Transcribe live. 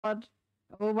god.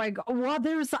 Oh my god. What?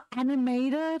 There's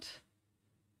animated?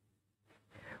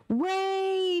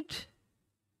 Wait!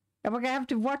 I'm gonna have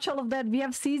to watch all of that. We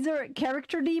have Caesar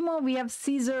character demo, we have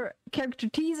Caesar character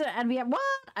teaser, and we have what?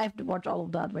 I have to watch all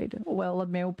of that. Wait. Well, let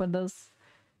me open this.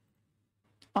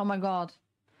 Oh my god.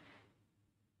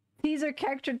 Caesar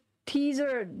character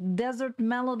teaser, Desert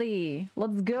Melody.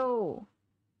 Let's go.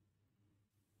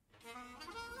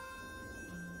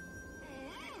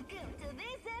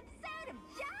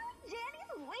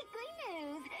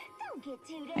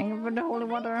 Thank you for the holy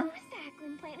water.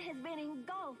 Recycling plant has been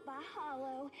engulfed by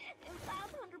Hollow, and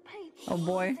 500 people Oh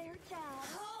boy. their jobs.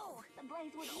 The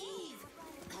blaze was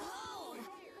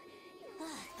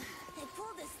They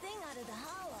pulled this thing out of the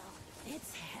Hollow.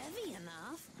 It's heavy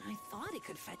enough. I thought it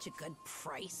could fetch a good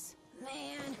price.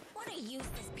 Man, what a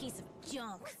useless piece of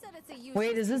junk. Said it's a useless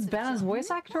Wait, is this piece of Ben's junk.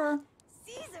 voice actor?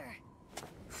 Caesar!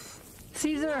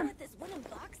 Caesar! You know what this wooden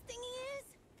box thingy is?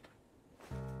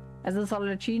 As a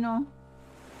Solarchino.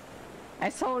 I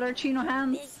saw Solarchino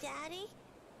hands. Big Daddy?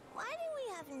 Why do we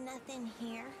have nothing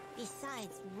here?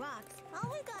 Besides rocks, all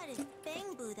we got is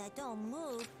bamboo that don't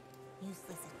move,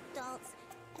 useless adults,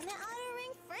 and the outer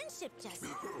ring friendship just...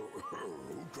 Who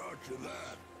taught you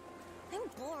that? I'm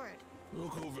bored.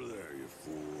 Look over there, you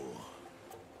fool.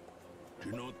 Do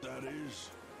you know what that is?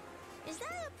 Is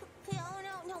that a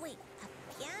piano? No, wait, a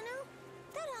piano?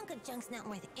 That hunk of junk's not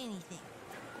worth anything.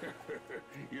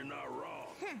 You're not wrong.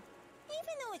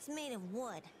 Even though it's made of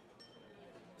wood.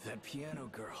 That piano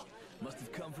girl must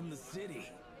have come from the city.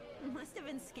 Must have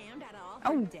been scammed out of all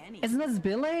Oh, her Denny's. isn't this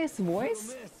Billy's Little voice?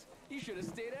 miss, you should have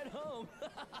stayed at home.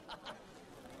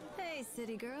 Hey,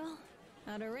 city girl.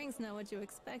 Outer Rings not what you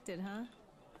expected, huh?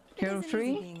 Hero It isn't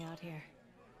 3? easy being out here.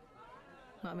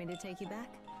 Want me to take you back?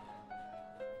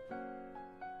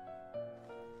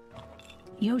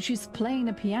 Yo, she's playing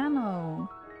the piano.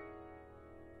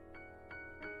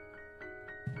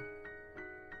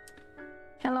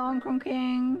 Hello, Uncle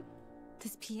King.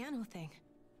 This piano thing.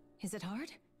 Is it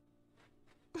hard?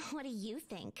 What do you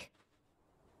think?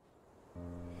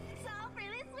 So for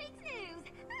this week's news,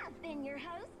 I've been your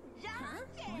host, John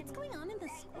Jen. What's going on in the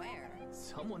square?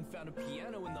 Someone found a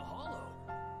piano in the hollow.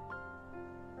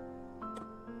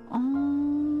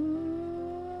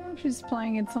 Oh, she's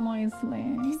playing it so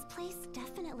nicely. This place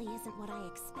definitely isn't what I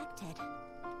expected.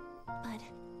 But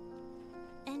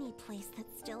any place that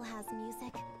still has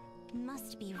music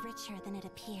must be richer than it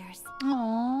appears.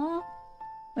 Aww.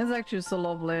 It's actually so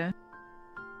lovely.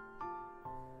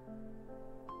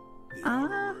 The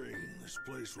Outer Ring, this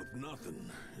place with nothing,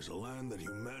 is a land that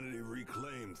humanity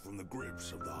reclaimed from the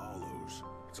grips of the Hollows.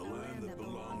 It's a land that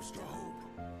belongs to hope.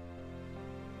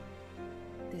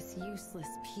 This useless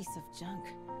piece of junk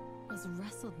was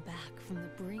wrestled back from the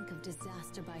brink of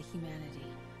disaster by humanity.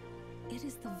 It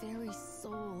is the very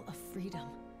soul of freedom.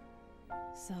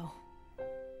 So,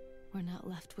 we're not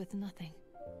left with nothing.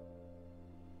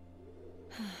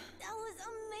 That was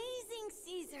amazing,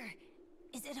 Caesar!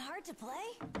 Is it hard to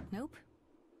play? Nope.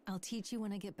 I'll teach you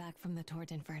when I get back from the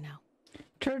Tord Inferno.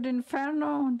 Third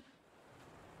Inferno.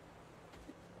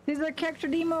 This is a character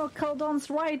demo. Caldon's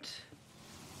right.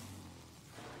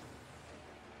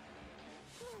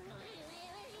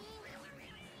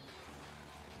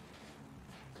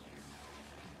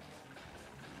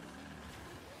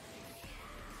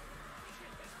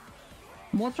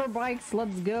 Motorbikes,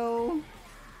 let's go.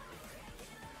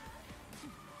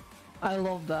 I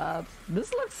love that.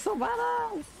 This looks so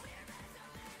badass.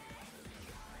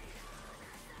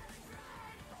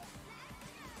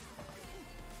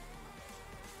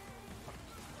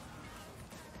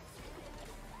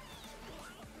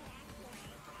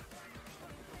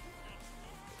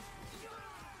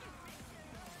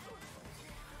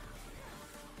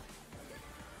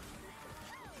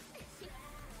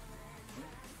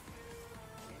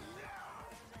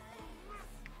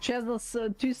 She has this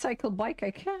two-cycle bike. I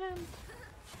can't.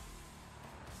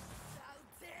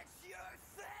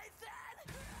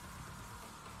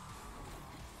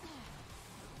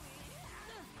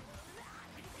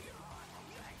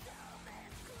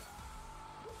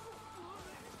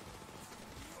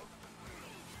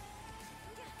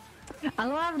 I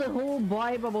love the whole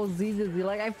vibe about ZZZ.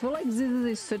 Like, I feel like ZZZ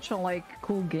is such a like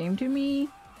cool game to me.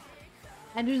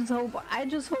 I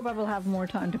just hope I will have more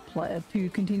time to play, to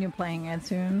continue playing it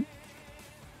soon.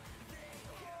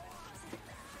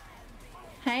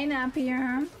 Hey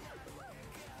Napier.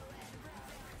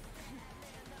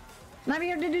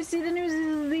 Napier, did you see the new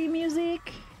ZZZ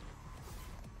music?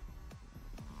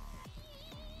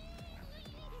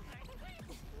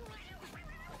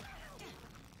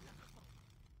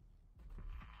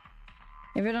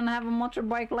 If you don't have a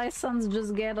motorbike license,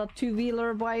 just get a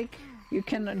two-wheeler bike. You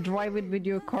can drive it with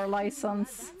your car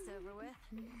license.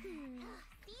 Caesar,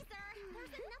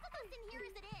 there's enough of us in here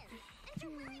as it is. And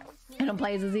you're really In a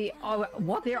place is he? Oh,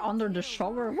 what? They're under the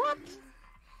shower? What?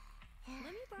 Let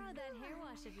me borrow that hair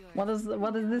wash of yours.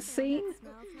 What is this scene?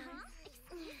 Huh?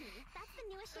 Excuse me. That's the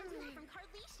newest shampoo from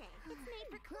Carliche. It's made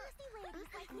for classy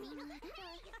ladies like me.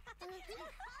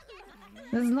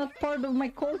 This is not part of my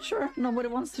culture. Nobody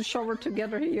wants to shower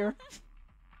together here.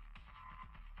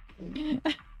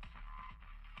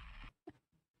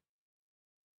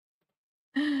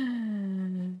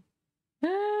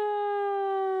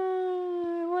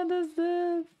 What is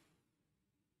this?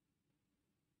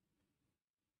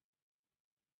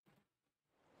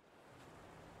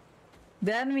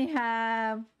 Then we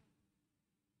have...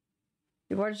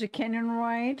 You watch the Canyon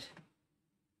Ride.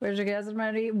 Where's your guys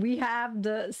ready? We have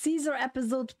the Caesar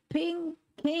episode Ping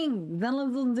King,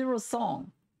 Zenless Zero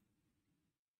song.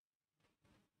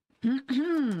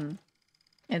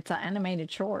 It's an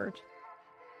animated short.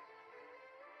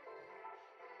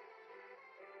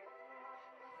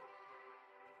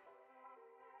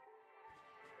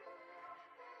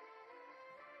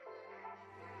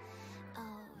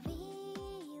 Oh,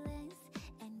 villains,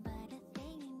 and but a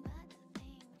thing.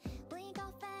 Blink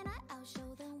off and I'll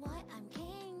show them why I'm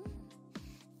king.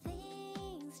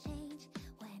 Things change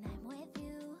when I'm with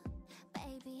you,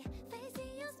 baby.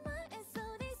 Facing your smile is so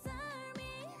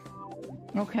disarming.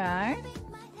 Okay. Make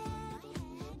my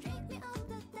head, drink me all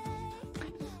the day.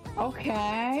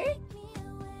 Okay. Take me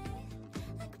away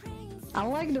like princess. I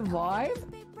like the vibe.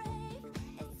 Be brave.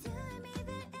 It's telling me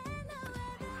that in no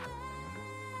other way.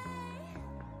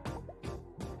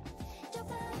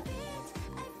 Jump on a beat,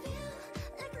 I feel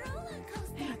like roller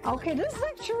coaster. Okay, this is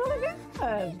actually really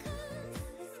good.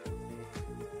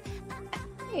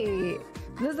 Hey,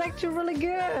 this is actually really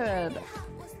good.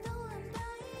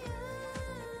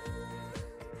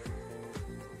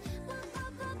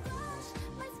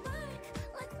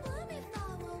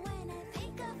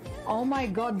 Oh my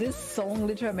god, this song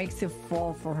literally makes you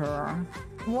fall for her.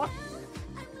 What?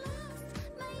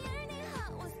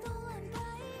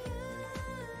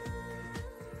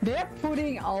 They're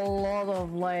putting a lot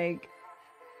of like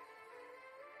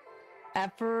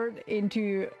effort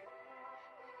into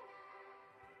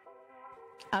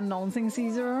announcing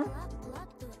Caesar.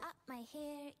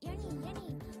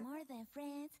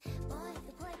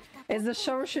 Is the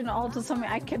show should also something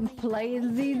I can play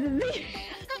in the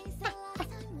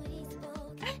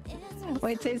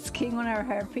Wait, it says king on her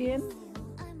hairpin?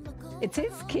 It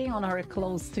says king on her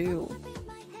clothes too.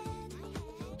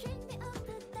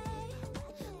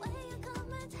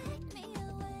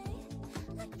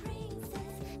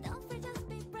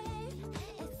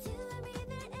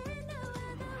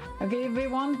 Okay, if we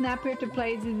want Napier to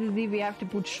play ZZZ, we have to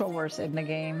put showers in the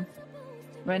game.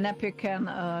 Where Napier can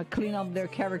clean up their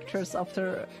characters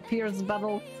after fierce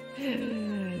battles.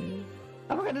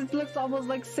 Oh my god, this looks almost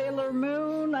like Sailor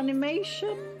Moon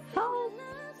animation. Help!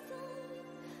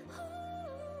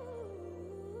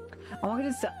 Oh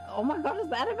my god,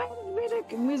 this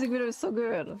animated music video is so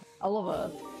good. I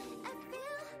love it.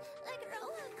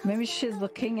 Maybe she's the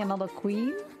king and not the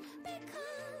queen?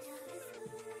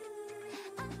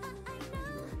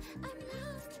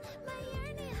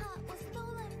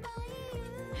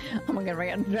 Oh my god,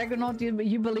 right. Dragonaut,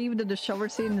 you believe that the shower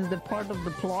scene is the part of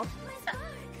the plot?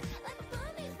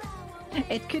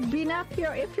 It could be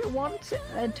Napier. If you want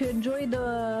to enjoy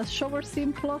the shower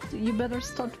scene plot, you better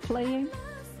start playing.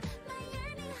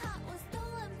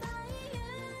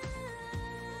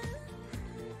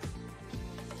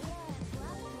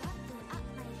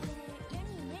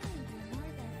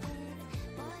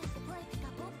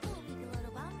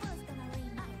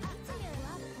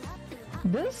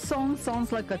 This song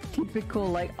sounds like a typical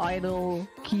like idol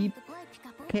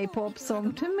K-pop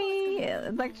song to me.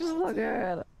 It's like just so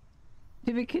good.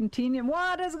 Do we continue?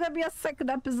 What? There's gonna be a second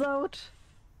episode.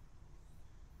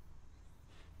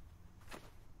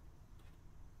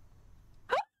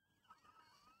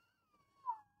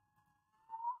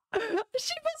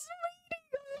 She was reading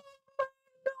a love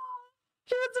manga.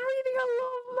 She was reading a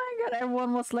love manga.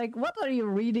 Everyone was like, "What are you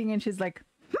reading?" And she's like,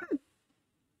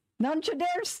 "Don't you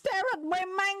dare stare at my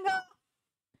manga!"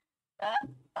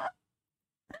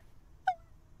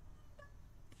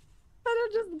 I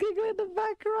just giggle in the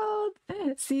background.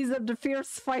 Caesar the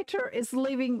fierce fighter is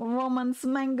leaving romance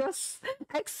mangas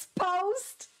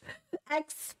exposed.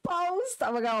 Exposed.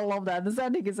 Oh my god, I love that. This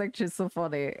ending is actually so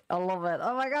funny. I love it.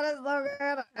 Oh my god, it's so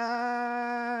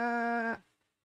good.